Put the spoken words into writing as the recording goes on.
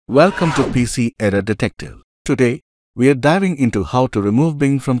Welcome to PC Error Detective. Today, we are diving into how to remove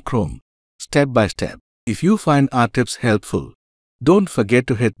Bing from Chrome, step by step. If you find our tips helpful, don't forget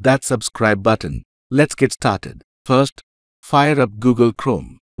to hit that subscribe button. Let's get started. First, fire up Google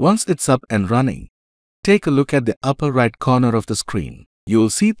Chrome. Once it's up and running, take a look at the upper right corner of the screen. You'll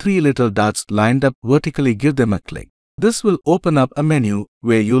see three little dots lined up vertically. Give them a click. This will open up a menu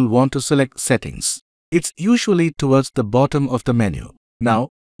where you'll want to select Settings. It's usually towards the bottom of the menu. Now,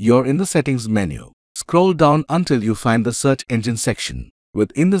 you're in the Settings menu. Scroll down until you find the Search Engine section.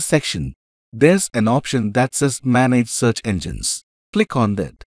 Within the section, there's an option that says Manage Search Engines. Click on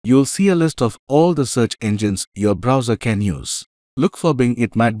that. You'll see a list of all the search engines your browser can use. Look for Bing.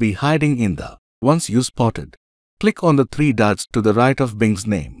 It might be hiding in the. Once you spot it, click on the three dots to the right of Bing's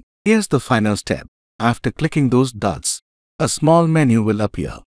name. Here's the final step. After clicking those dots, a small menu will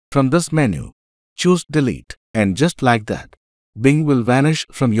appear. From this menu, choose Delete, and just like that, Bing will vanish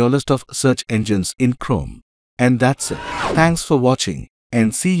from your list of search engines in Chrome. And that's it. Thanks for watching,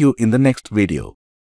 and see you in the next video.